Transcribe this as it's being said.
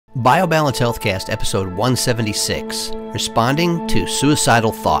BioBalance Healthcast, episode 176, Responding to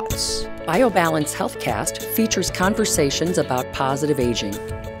Suicidal Thoughts. BioBalance Healthcast features conversations about positive aging.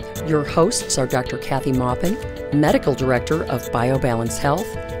 Your hosts are Dr. Kathy Maupin, Medical Director of BioBalance Health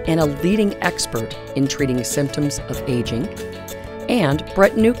and a leading expert in treating symptoms of aging, and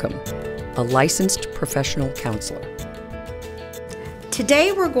Brett Newcomb, a licensed professional counselor.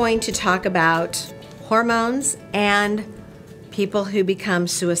 Today we're going to talk about hormones and people who become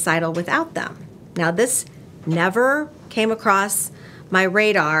suicidal without them. Now, this never came across my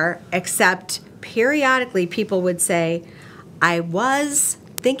radar, except periodically people would say, I was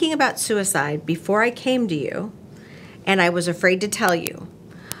thinking about suicide before I came to you, and I was afraid to tell you.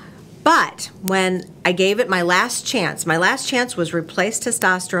 But when I gave it my last chance was replace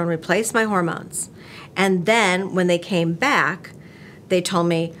testosterone, replace my hormones. And then when they came back, they told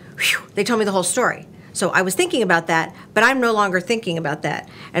me the whole story. So I was thinking about that, but I'm no longer thinking about that.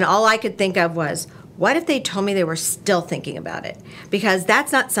 And all I could think of was, what if they told me they were still thinking about it? Because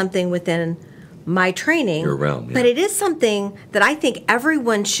that's not something within my training. Your realm, yeah. But it is something that I think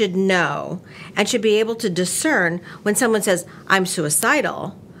everyone should know and should be able to discern when someone says, I'm suicidal.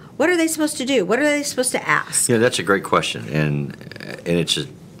 What are they supposed to do? What are they supposed to ask? Yeah, that's a great question. And it's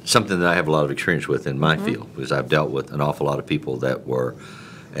something that I have a lot of experience with in my field, because I've dealt with an awful lot of people that were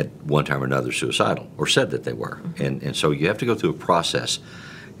at one time or another suicidal, or said that they were. And so you have to go through a process.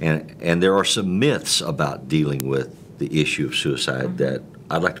 And there are some myths about dealing with the issue of suicide that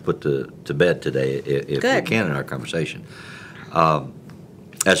I'd like to put to bed today, if we can, in our conversation.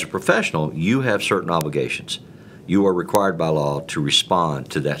 As a professional, you have certain obligations. You are required by law to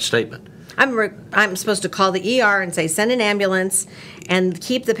respond to that statement. I'm supposed to call the ER and say, send an ambulance and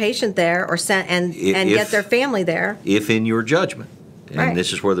keep the patient there, or get their family there. If in your judgment, and right.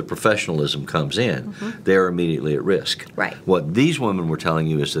 This is where the professionalism comes in, they're immediately at risk. Right. What these women were telling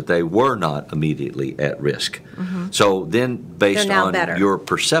you is that they were not immediately at risk. So then, based on your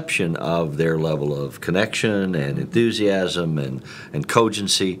perception of their level of connection and enthusiasm and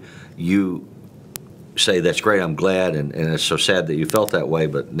cogency, you say, that's great, I'm glad, and it's so sad that you felt that way,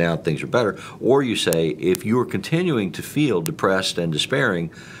 but now things are better. Or you say, if you're continuing to feel depressed and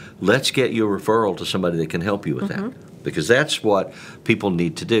despairing, let's get you a referral to somebody that can help you with that. Because that's what people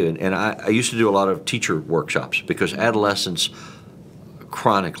need to do. And I used to do a lot of teacher workshops, because adolescents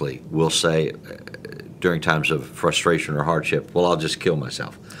chronically will say during times of frustration or hardship, well, I'll just kill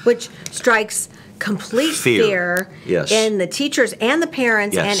myself. Which strikes complete fear in the teachers and the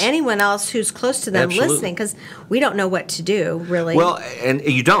parents and anyone else who's close to them listening, because we don't know what to do, really. Well, and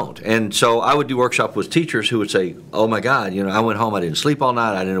you don't. And so I would do workshop with teachers who would say, oh my God, I went home, I didn't sleep all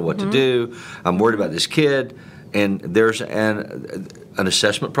night, I didn't know what to do, I'm worried about this kid. And there's an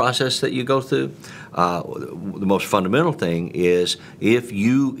assessment process that you go through. The most fundamental thing is, if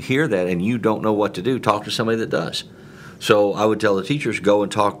you hear that and you don't know what to do, talk to somebody that does. So I would tell the teachers, go and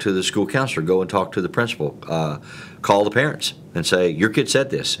talk to the school counselor, go and talk to the principal, call the parents and say, your kid said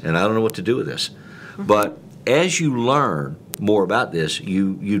this, and I don't know what to do with this. But as you learn more about this,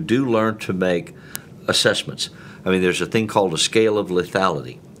 you do learn to make assessments. I mean, there's a thing called a scale of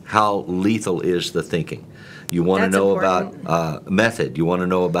lethality. How lethal is the thinking? You want to know about method. You want to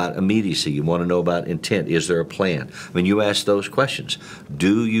know about immediacy. You want to know about intent. Is there a plan? I mean, you ask those questions.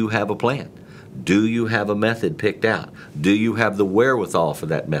 Do you have a plan? Do you have a method picked out? Do you have the wherewithal for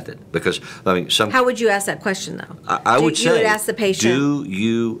that method? Because, I mean, How would you ask that question, though? I would say, you would ask the patient, do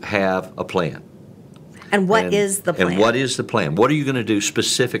you have a plan? And what is the plan? And what is the plan? What are you going to do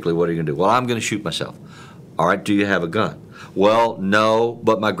specifically? What are you going to do? Well, I'm going to shoot myself. All right, do you have a gun? Well, no,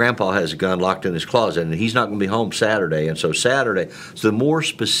 but my grandpa has a gun locked in his closet, and he's not going to be home Saturday. And so the more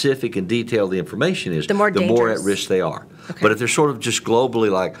specific and detailed the information is, the more at risk they are. Okay. But if they're sort of just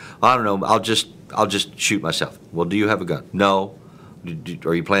globally like, I don't know, I'll just shoot myself. Well, do you have a gun? No.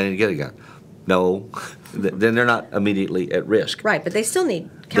 Are you planning to get a gun? No. Then they're not immediately at risk. Right, but they still need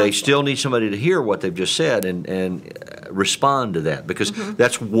counsel. They still need somebody to hear what they've just said and respond to that, because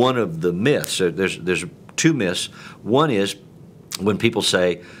that's one of the myths. There's two myths. One is when people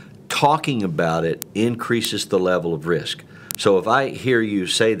say talking about it increases the level of risk. So if I hear you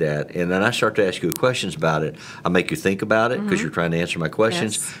say that and then I start to ask you questions about it, I make you think about it because you're trying to answer my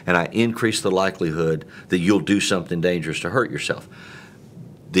questions, and I increase the likelihood that you'll do something dangerous to hurt yourself.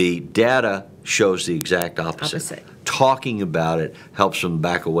 The data shows the exact opposite. Talking about it helps them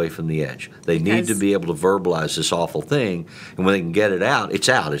back away from the edge. They need to be able to verbalize this awful thing, and when they can get it out, it's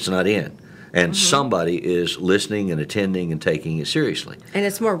not in. And somebody is listening and attending and taking it seriously. And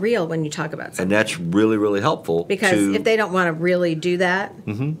it's more real when you talk about something. And that's really, really helpful. Because if they don't want to really do that,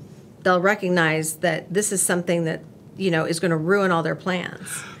 they'll recognize that this is something that, is going to ruin all their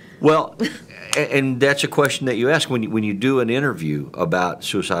plans. Well, and that's a question that you ask when you do an interview about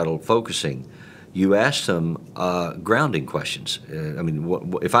suicidal focusing. You ask them grounding questions. I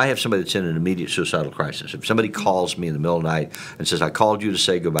mean, if I have somebody that's in an immediate suicidal crisis, if somebody calls me in the middle of the night and says, "I called you to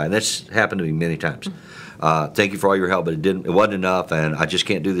say goodbye," and that's happened to me many times. Thank you for all your help, but it wasn't enough, and I just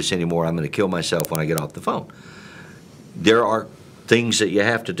can't do this anymore. I'm going to kill myself when I get off the phone. There are things that you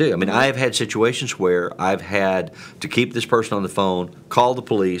have to do. I mean, I've had situations where I've had to keep this person on the phone, call the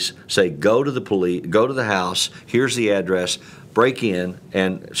police, say, go to the house, here's the address, break in,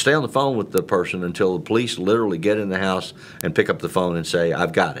 and stay on the phone with the person until the police literally get in the house and pick up the phone and say,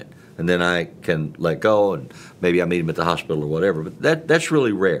 I've got it. And then I can let go, and maybe I meet them at the hospital or whatever. But that's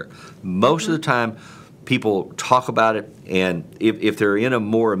really rare. Most of the time, people talk about it, and if they're in a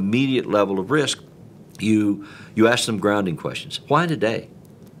more immediate level of risk, you ask them grounding questions. Why today?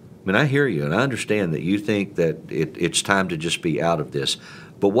 I mean, I hear you, and I understand that you think that it's time to just be out of this.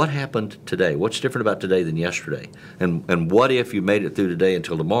 But what happened today? What's different about today than yesterday? And what if you made it through today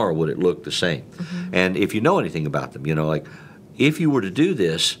until tomorrow? Would it look the same? And if you know anything about them, like if you were to do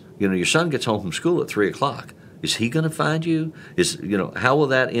this, your son gets home from school at 3 o'clock. Is he going to find you? How will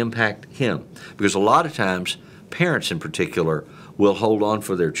that impact him? Because a lot of times, parents in particular will hold on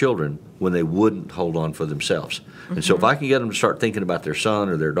for their children when they wouldn't hold on for themselves. And so if I can get them to start thinking about their son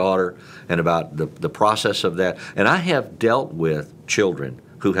or their daughter and about the process of that, and I have dealt with children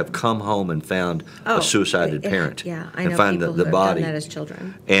who have come home and found a suicided parent. Yeah, I and know find people the who have body. done that as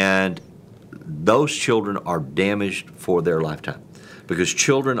children. And those children are damaged for their lifetime because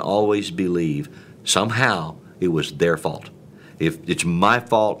children always believe somehow it was their fault. If it's my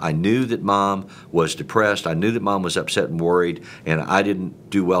fault, I knew that mom was depressed, I knew that mom was upset and worried, and I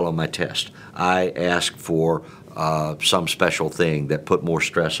didn't do well on my test. I asked for some special thing that put more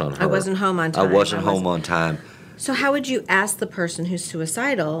stress on her. I wasn't home on time. I wasn't home on time. So how would you ask the person who's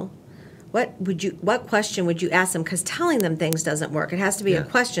suicidal, what question would you ask them? Because telling them things doesn't work. It has to be a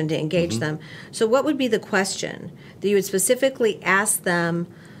question to engage them. So what would be the question that you would specifically ask them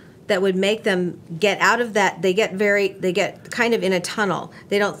that would make them get out of that? They get kind of in a tunnel.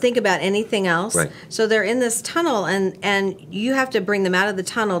 They don't think about anything else. Right. So they're in this tunnel, and you have to bring them out of the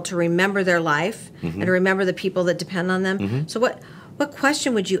tunnel to remember their life and to remember the people that depend on them. So what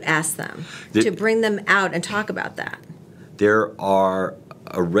question would you ask them to bring them out and talk about that? There are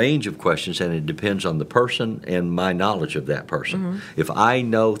a range of questions, and it depends on the person and my knowledge of that person. If I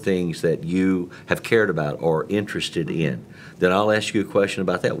know things that you have cared about or interested in, then I'll ask you a question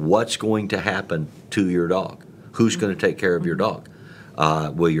about that. What's going to happen to your dog? Who's going to take care of your dog?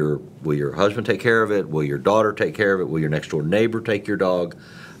 Will your husband take care of it? Will your daughter take care of it? Will your next door neighbor take your dog?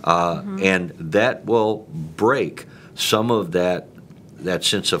 And that will break some of that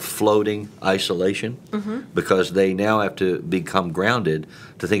sense of floating isolation because they now have to become grounded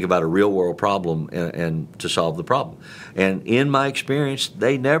to think about a real world problem and to solve the problem. And in my experience,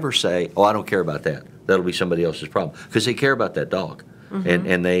 they never say, oh, I don't care about that. That'll be somebody else's problem, because they care about that dog.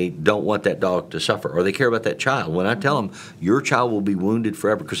 And they don't want that dog to suffer, or they care about that child. When I tell them, your child will be wounded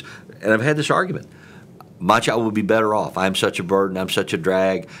forever, and I've had this argument, my child would be better off. I'm such a burden, I'm such a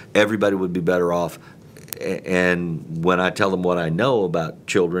drag, everybody would be better off. And when I tell them what I know about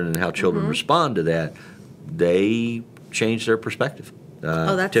children and how children respond to that, they change their perspective.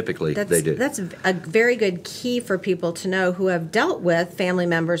 Typically, they do. That's a very good key for people to know who have dealt with family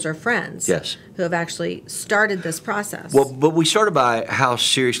members or friends. Yes. Who have actually started this process. Well, but we started by how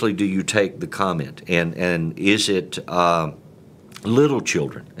seriously do you take the comment, and is it little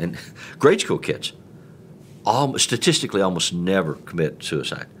children and grade school kids? Statistically, almost never commit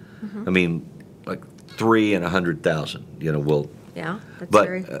suicide. I mean, like 3 in 100,000. Will. Yeah.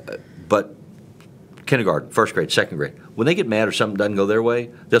 That's but kindergarten, first grade, second grade, when they get mad or something doesn't go their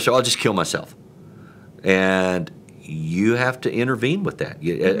way, they'll say, I'll just kill myself. And you have to intervene with that.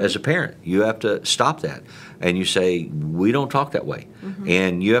 As a parent, you have to stop that. And you say, we don't talk that way.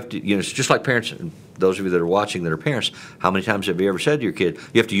 And you have to, it's just like parents, those of you that are watching that are parents, how many times have you ever said to your kid,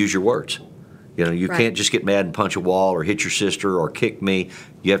 you have to use your words. You can't just get mad and punch a wall or hit your sister or kick me.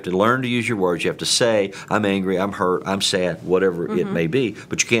 You have to learn to use your words. You have to say, I'm angry, I'm hurt, I'm sad, whatever it may be,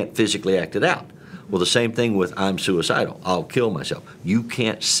 but you can't physically act it out. Well, the same thing with I'm suicidal, I'll kill myself. You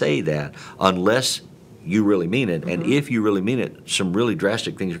can't say that unless you really mean it. And if you really mean it, some really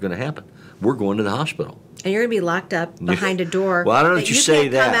drastic things are going to happen. We're going to the hospital. And you're going to be locked up behind a door. Well, I don't know that you say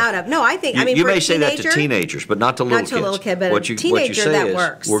that. Come out of. No, I think. You may say that to teenagers, but not to little kids. Not to a little kid, but what a teenager, what you say that is,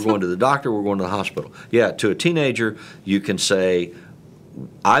 works. We're going to the doctor. We're going to the hospital. Yeah, to a teenager, you can say,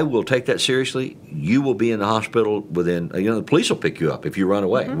 I will take that seriously. You will be in the hospital within, the police will pick you up if you run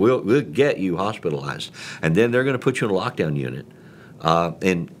away. We'll get you hospitalized. And then they're going to put you in a lockdown unit.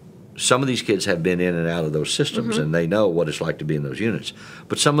 And some of these kids have been in and out of those systems, and they know what it's like to be in those units.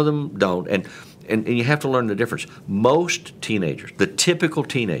 But some of them don't, and you have to learn the difference. Most teenagers, the typical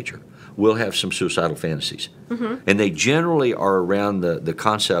teenager, will have some suicidal fantasies. And they generally are around the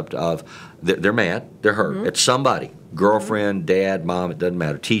concept of they're mad, they're hurt at somebody, girlfriend, dad, mom, it doesn't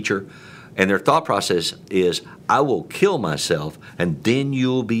matter, teacher. And their thought process is, I will kill myself and then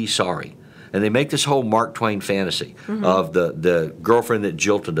you'll be sorry. And they make this whole Mark Twain fantasy of the girlfriend that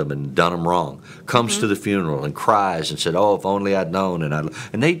jilted them and done them wrong, comes to the funeral and cries and said, oh, if only I'd known.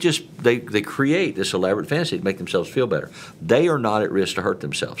 And they create this elaborate fantasy to make themselves feel better. They are not at risk to hurt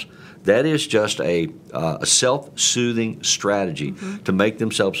themselves. That is just a self-soothing strategy to make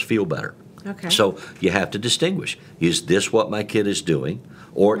themselves feel better. Okay. So you have to distinguish. Is this what my kid is doing,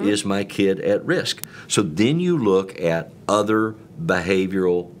 or is my kid at risk? So then you look at other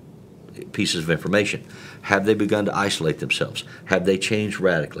behavioral pieces of information. Have they begun to isolate themselves? Have they changed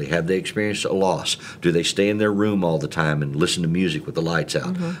radically? Have they experienced a loss? Do they stay in their room all the time and listen to music with the lights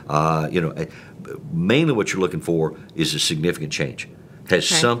out? Mainly what you're looking for is a significant change. Has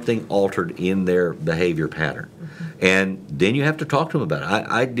something altered in their behavior pattern? And then you have to talk to them about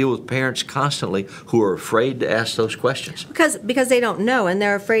it. I deal with parents constantly who are afraid to ask those questions. Because they don't know, and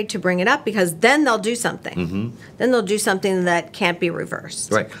they're afraid to bring it up, because then they'll do something. Then they'll do something that can't be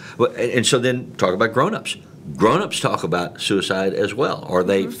reversed. Right. Well, and so then talk about grown-ups. Grown-ups talk about suicide as well, or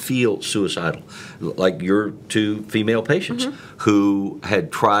they feel suicidal. Like your two female patients who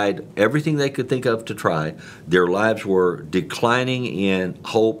had tried everything they could think of to try. Their lives were declining in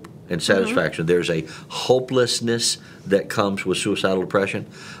hope and satisfaction. There's a hopelessness that comes with suicidal depression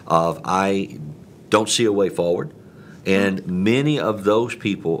of I don't see a way forward. And many of those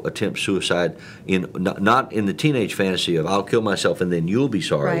people attempt suicide not in the teenage fantasy of I'll kill myself and then you'll be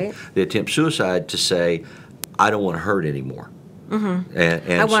sorry. Right. They attempt suicide to say I don't want to hurt anymore. And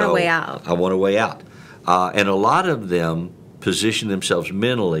I want a way out. I want a way out. And a lot of them position themselves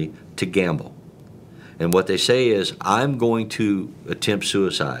mentally to gamble. And what they say is, I'm going to attempt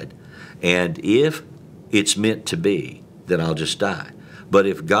suicide, and if it's meant to be, then I'll just die. But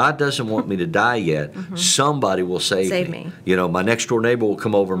if God doesn't want me to die yet, somebody will save me. You know, my next door neighbor will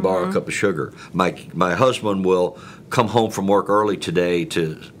come over and borrow a cup of sugar. My husband will come home from work early today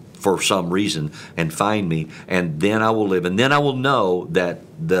for some reason and find me, and then I will live, and then I will know that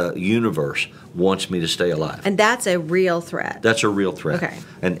the universe wants me to stay alive. And that's a real threat. That's a real threat. Okay.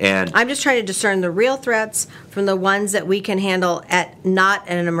 And I'm just trying to discern the real threats from the ones that we can handle not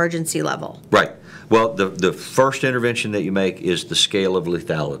at an emergency level. Right. Well, the first intervention that you make is the scale of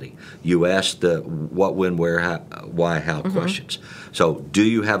lethality. You ask the what, when, where, how, why, how questions. So do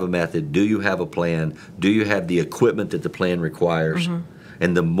you have a method? Do you have a plan? Do you have the equipment that the plan requires?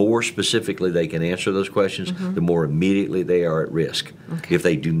 And the more specifically they can answer those questions, the more immediately they are at risk. Okay. If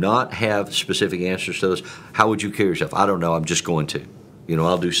they do not have specific answers to those, how would you kill yourself? I don't know, I'm just going to.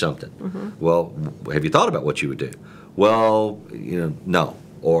 I'll do something. Well, have you thought about what you would do? Well, no.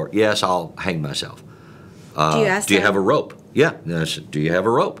 Or, yes, I'll hang myself. Do you have a rope? Yeah. Do you have a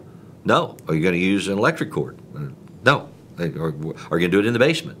rope? No. Are you going to use an electric cord? No. Are you going to do it in the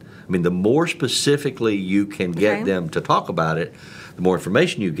basement? I mean, the more specifically you can get them to talk about it, the more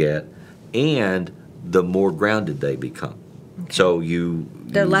information you get, and the more grounded they become. Okay. So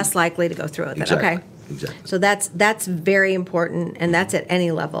they're less likely to go through it. Exactly. Okay. Exactly. So that's very important, and that's at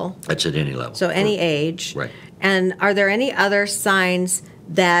any level. That's at any level. So any age. Right. And are there any other signs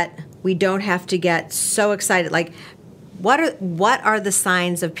that we don't have to get so excited? Like, what are the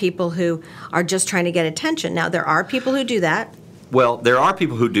signs of people who are just trying to get attention? Now, there are people who do that. Well, there are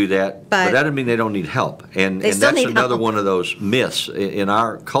people who do that, but that doesn't mean they don't need help. And that's another one of those myths. In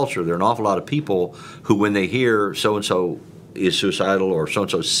our culture, there are an awful lot of people who, when they hear so-and-so is suicidal or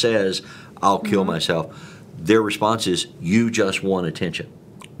so-and-so says, I'll kill myself, their response is, you just want attention.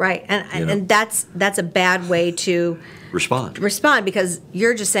 Right, and that's a bad way to respond, because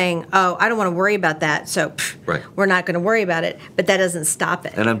you're just saying, oh, I don't want to worry about that, so we're not going to worry about it, but that doesn't stop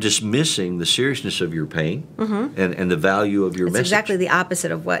it. And I'm dismissing the seriousness of your pain and the value of your message. It's exactly the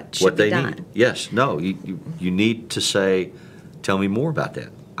opposite of what should be done. Need. Yes, no, you need to say, tell me more about that.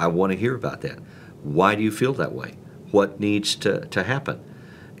 I want to hear about that. Why do you feel that way? What needs to happen?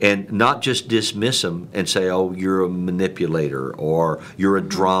 And not just dismiss them and say, oh, you're a manipulator or you're a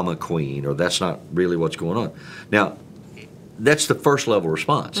drama queen, or that's not really what's going on. Now, that's the first level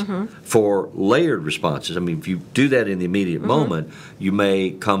response. For layered responses, I mean, if you do that in the immediate moment, you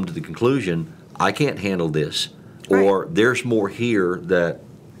may come to the conclusion, I can't handle this, or there's more here that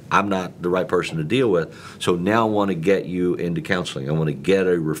I'm not the right person to deal with, so now I want to get you into counseling. I want to get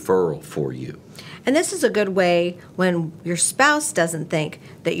a referral for you. And this is a good way when your spouse doesn't think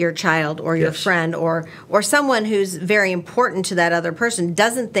that your child or your Yes. friend or someone who's very important to that other person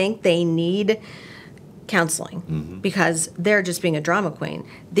doesn't think they need counseling because they're just being a drama queen.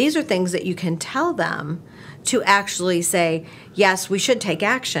 These are things that you can tell them to actually say, yes, we should take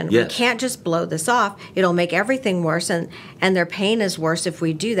action. Yes. We can't just blow this off. It'll make everything worse, and their pain is worse if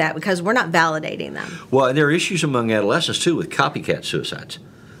we do that because we're not validating them. Well, and there are issues among adolescents, too, with copycat suicides.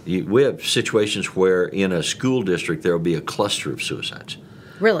 We have situations where in a school district there will be a cluster of suicides.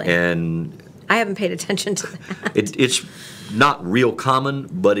 Really? And I haven't paid attention to that. it's not real common,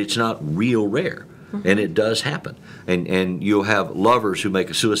 but it's not real rare. And it does happen. And you'll have lovers who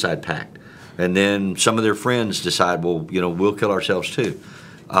make a suicide pact. And then some of their friends decide, well, we'll kill ourselves too.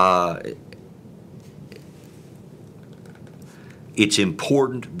 It's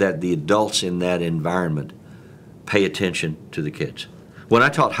important that the adults in that environment pay attention to the kids. When I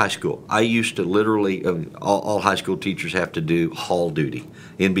taught high school, I used to literally, all high school teachers have to do hall duty.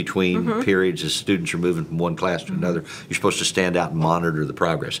 In between periods as students are moving from one class to another, you're supposed to stand out and monitor the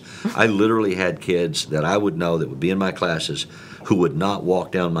progress. I literally had kids that I would know that would be in my classes who would not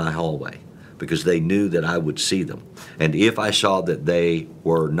walk down my hallway because they knew that I would see them. And if I saw that they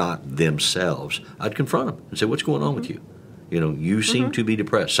were not themselves, I'd confront them and say, what's going on with you? You seem to be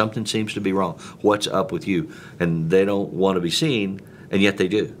depressed. Something seems to be wrong. What's up with you? And they don't want to be seen, and yet they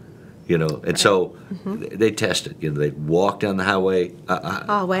do. And so they test it. They'd walk down the hallway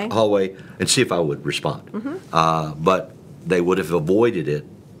and see if I would respond. But they would have avoided it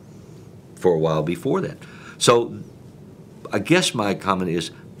for a while before that. So I guess my comment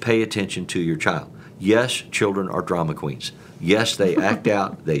is pay attention to your child. Yes, children are drama queens. Yes, they act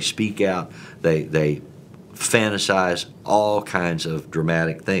out, they speak out, they fantasize all kinds of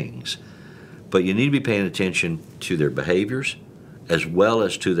dramatic things. But you need to be paying attention to their behaviors as well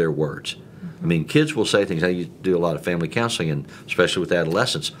as to their words. I mean, kids will say things. I used to do a lot of family counseling, and especially with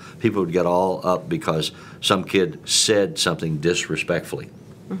adolescents, people would get all up because some kid said something disrespectfully.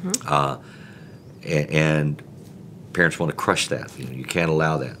 And parents want to crush that. You can't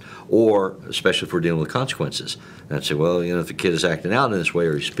allow that. Or, especially if we're dealing with consequences. And I'd say, well, if the kid is acting out in this way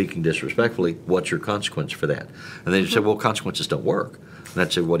or he's speaking disrespectfully, what's your consequence for that? And then you say, well, consequences don't work. And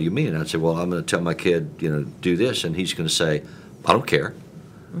I'd say, what do you mean? And I'd say, well, I'm going to tell my kid, do this, and he's going to say, I don't care.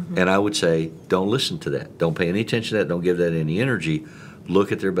 And I would say, don't listen to that. Don't pay any attention to that. Don't give that any energy.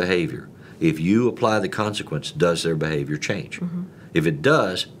 Look at their behavior. If you apply the consequence, does their behavior change? If it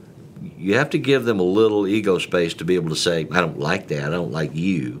does, you have to give them a little ego space to be able to say, I don't like that. I don't like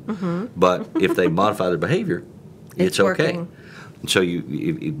you. But if they modify their behavior, it's okay. working. So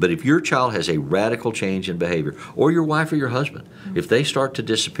but if your child has a radical change in behavior, or your wife or your husband, if they start to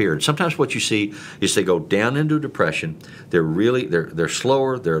disappear, and sometimes what you see is they go down into depression. They're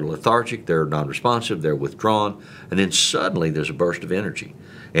slower, they're lethargic, they're non-responsive, they're withdrawn, and then suddenly there's a burst of energy,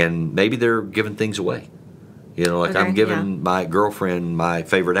 and maybe they're giving things away. I'm giving my girlfriend my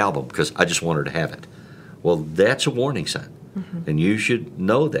favorite album because I just want her to have it. Well, that's a warning sign, and you should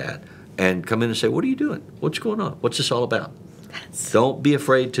know that and come in and say, what are you doing? What's going on? What's this all about? Don't be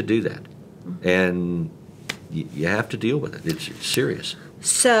afraid to do that. And you have to deal with it. It's serious.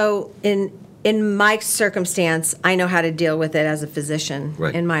 So in my circumstance, I know how to deal with it as a physician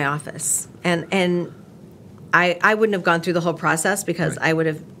in my office. And I wouldn't have gone through the whole process because I would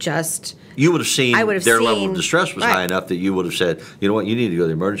have just... You would have seen their level of distress was high enough that you would have said, you know what, you need to go to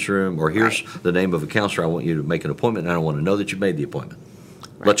the emergency room, or here's the name of a counselor. I want you to make an appointment, and I want to know that you made the appointment.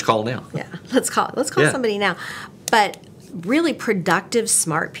 Let's call now. Yeah, let's call somebody now. But really productive,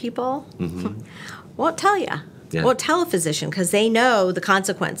 smart people won't tell you. Won't tell a physician because they know the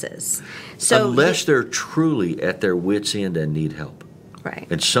consequences. So unless they're truly at their wits' end and need help. Right.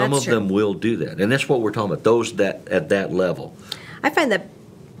 And some of them will do that. And that's what we're talking about, those that at that level. I find that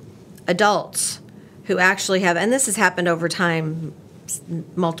adults who actually have, and this has happened over time,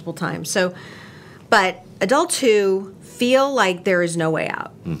 multiple times. But adults who feel like there is no way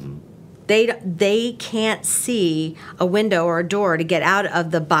out. They can't see a window or a door to get out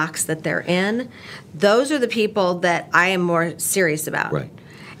of the box that they're in. Those are the people that I am more serious about. Right.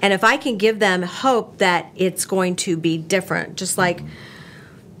 And if I can give them hope that it's going to be different, just like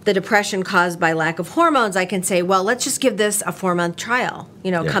the depression caused by lack of hormones, I can say, well, let's just give this a 4-month trial.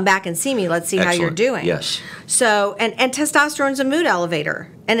 Come back and see me. Let's see how you're doing. Yes. So, and testosterone's a mood elevator,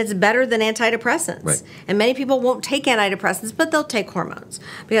 and it's better than antidepressants. Right. And many people won't take antidepressants, but they'll take hormones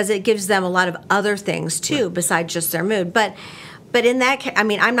because it gives them a lot of other things too besides just their mood. But in that case, I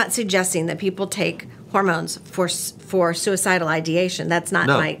mean, I'm not suggesting that people take hormones for suicidal ideation. That's not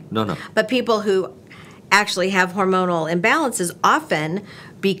No. But people who actually have hormonal imbalances often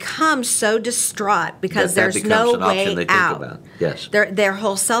become so distraught because That there's no becomes an option way they think out. about. Yes. Their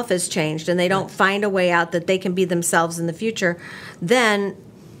whole self has changed, and they don't find a way out that they can be themselves in the future. Then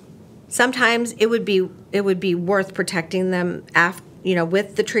sometimes it would be worth protecting them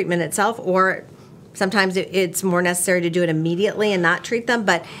with the treatment itself, or sometimes it's more necessary to do it immediately and not treat them.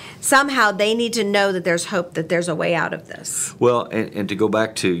 But somehow they need to know that there's hope, that there's a way out of this. Well, and to go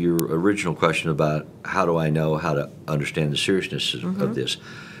back to your original question about how do I know how to understand the seriousness of this,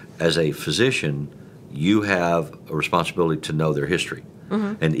 as a physician, you have a responsibility to know their history.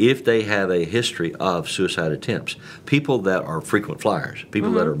 And if they have a history of suicide attempts, people that are frequent flyers,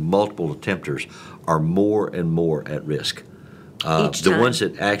 people that are multiple attempters, are more and more at risk. The ones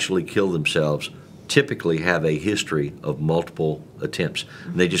that actually kill themselves typically have a history of multiple attempts.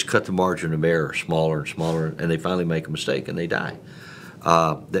 And they just cut the margin of error smaller and smaller, and they finally make a mistake and they die.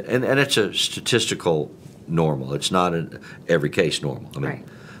 And it's a statistical normal. It's not in every case normal. I mean,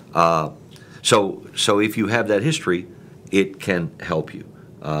 Right. So if you have that history, it can help you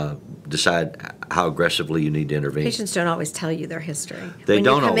decide how aggressively you need to intervene. Patients don't always tell you their history. They when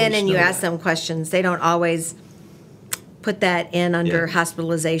don't you come in always and you know ask that. them questions, they don't always put that in under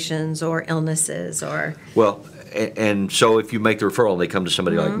hospitalizations or illnesses or. Well, and so if you make the referral and they come to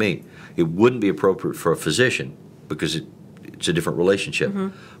somebody like me, it wouldn't be appropriate for a physician because it's a different relationship.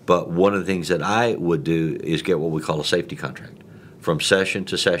 But one of the things that I would do is get what we call a safety contract. From session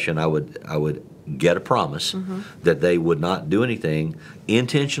to session, I would get a promise that they would not do anything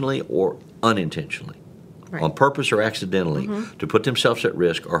intentionally or unintentionally, on purpose or accidentally, to put themselves at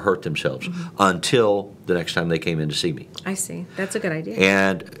risk or hurt themselves until the next time they came in to see me. I see. That's a good idea.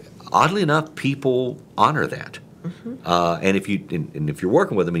 And oddly enough, people honor that. And if you're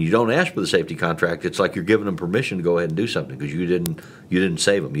working with them and you don't ask for the safety contract, it's like you're giving them permission to go ahead and do something because you didn't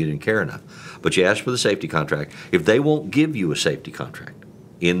save them, you didn't care enough. But you ask for the safety contract. If they won't give you a safety contract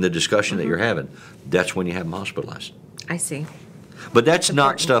in the discussion that you're having, that's when you have them hospitalized. I see. But that's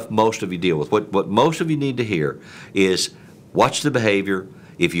not stuff most of you deal with. What most of you need to hear is watch the behavior.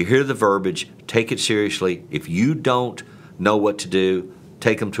 If you hear the verbiage, take it seriously. If you don't know what to do,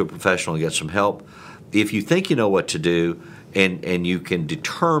 take them to a professional and get some help. If you think you know what to do and you can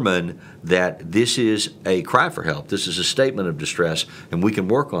determine that this is a cry for help, this is a statement of distress, and we can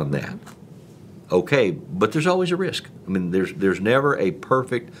work on that, okay, but there's always a risk. I mean, there's never a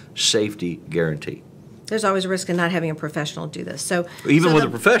perfect safety guarantee. There's always a risk in not having a professional do this. So Even with a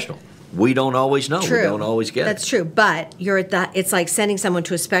professional, we don't always know. True. We don't always get That's it. true, but you're at that. It's like sending someone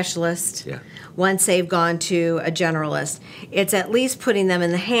to a specialist. Yeah. Once they've gone to a generalist, it's at least putting them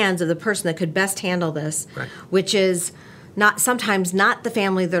in the hands of the person that could best handle this, Right. which is sometimes not the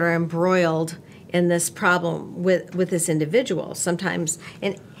family that are embroiled in this problem with this individual. Sometimes,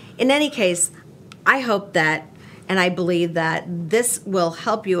 in any case, I hope that, and I believe that this will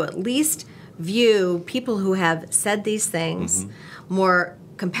help you at least view people who have said these things more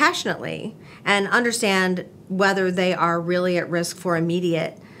compassionately and understand whether they are really at risk for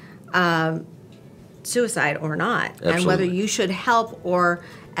immediate suicide or not, and whether you should help or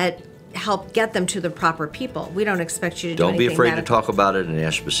help get them to the proper people. We don't expect you to do Don't be anything afraid to talk about it and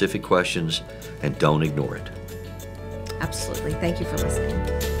ask specific questions, and don't ignore it. Absolutely. Thank you for listening.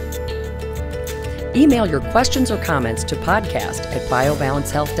 Email your questions or comments to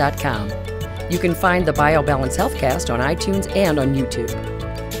podcast@biobalancehealth.com. You can find the BioBalance Healthcast on iTunes and on YouTube.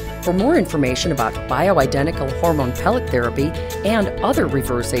 For more information about bioidentical hormone pellet therapy and other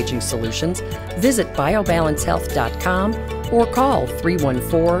reverse aging solutions, visit biobalancehealth.com or call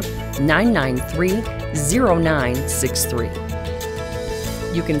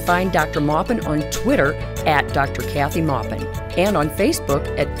 314-993-0963. You can find Dr. Maupin on Twitter at Dr. Kathy Maupin and on Facebook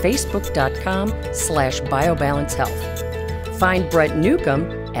at facebook.com/biobalancehealth. Find Brett Newcomb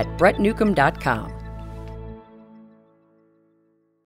at brettnewcomb.com.